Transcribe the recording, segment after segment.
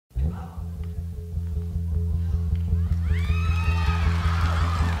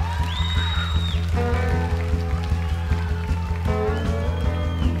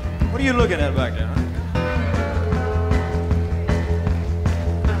you looking at back there? Huh?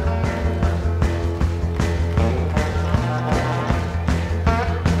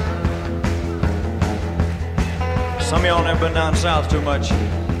 Some of y'all never been down south too much.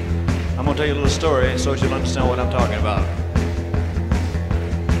 I'm gonna tell you a little story so you'll understand what I'm talking about.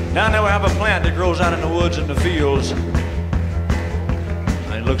 Down there we have a plant that grows out in the woods and the fields.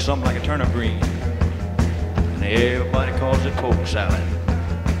 And it looks something like a turnip green. And everybody calls it Polk salad.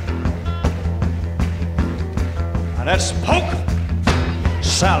 Now that's Polk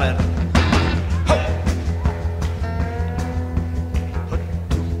salad. Hut,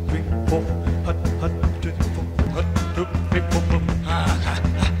 2, 3, 4. Hut, 2, 3, 4. Hut, 2, 3, 4.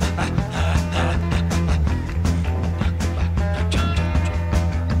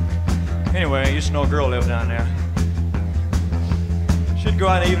 Anyway, I used to know a girl lived down there. She'd go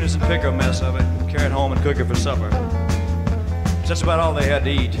out in the evenings and pick her a mess of it, carry it home and cook it for supper. That's about all they had to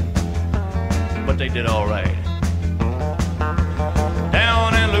eat. But they did all right.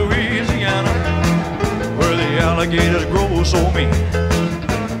 Down in Louisiana, where the alligators grow so mean,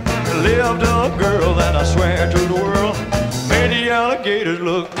 lived a girl that I swear to the world made the alligators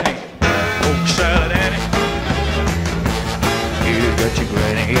look tame. Polk salad, Annie, you got your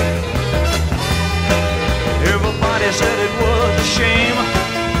granny. Everybody said it was a shame,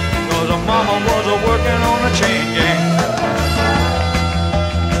 'cause her mama was working on the chain gang.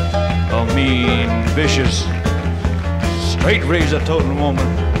 A mean, vicious, straight razor toting woman.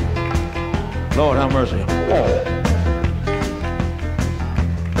 Lord have mercy.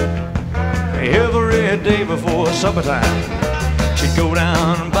 Every day before supper time, she'd go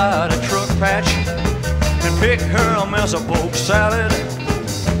down by the truck patch and pick her a mess of Polk salad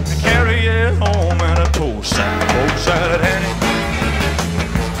and carry it home in a toast sack. Polk salad, Annie,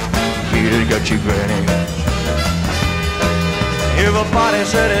 you got your granny. Everybody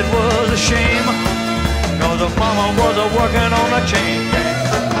said it was a shame, 'cause her mama was working on a chain gang.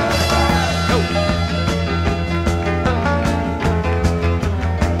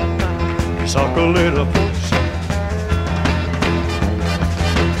 Suck a little Polk salad.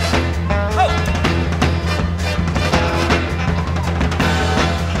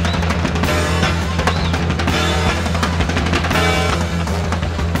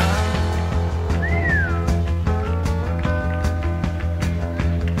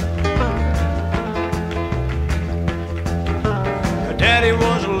 Daddy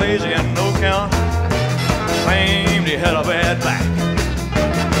was lazy and no count, claimed he had a bad back.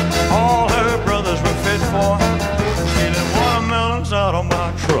 All her brothers were fit for stealing watermelons out of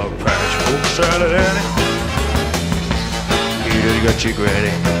my truck patch. Polk salad, Annie, you got your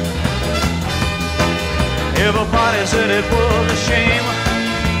granny. Everybody said it was a shame,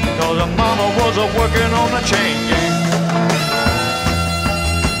 'cause her mama was working on the chain gang.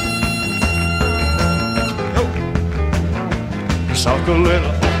 Suck a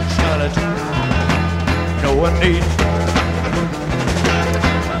little Polk salad, no one needs.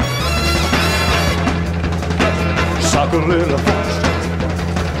 Suck a little Polk salad.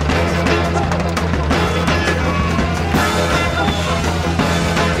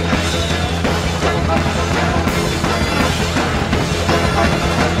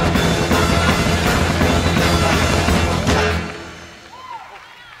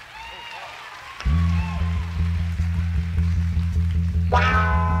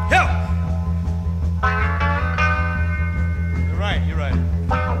 You're right.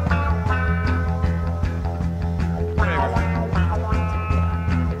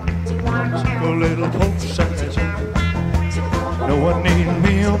 Suck a little Polk salad, no one need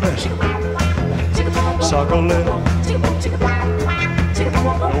me a mess. Suck a little,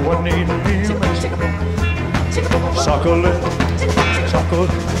 no one need me a mess. Suck a little, suck a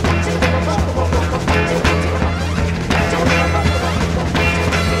little.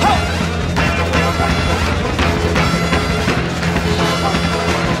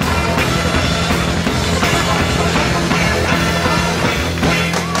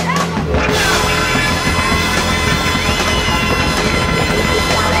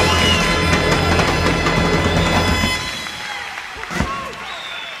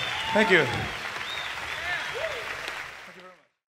 Thank you.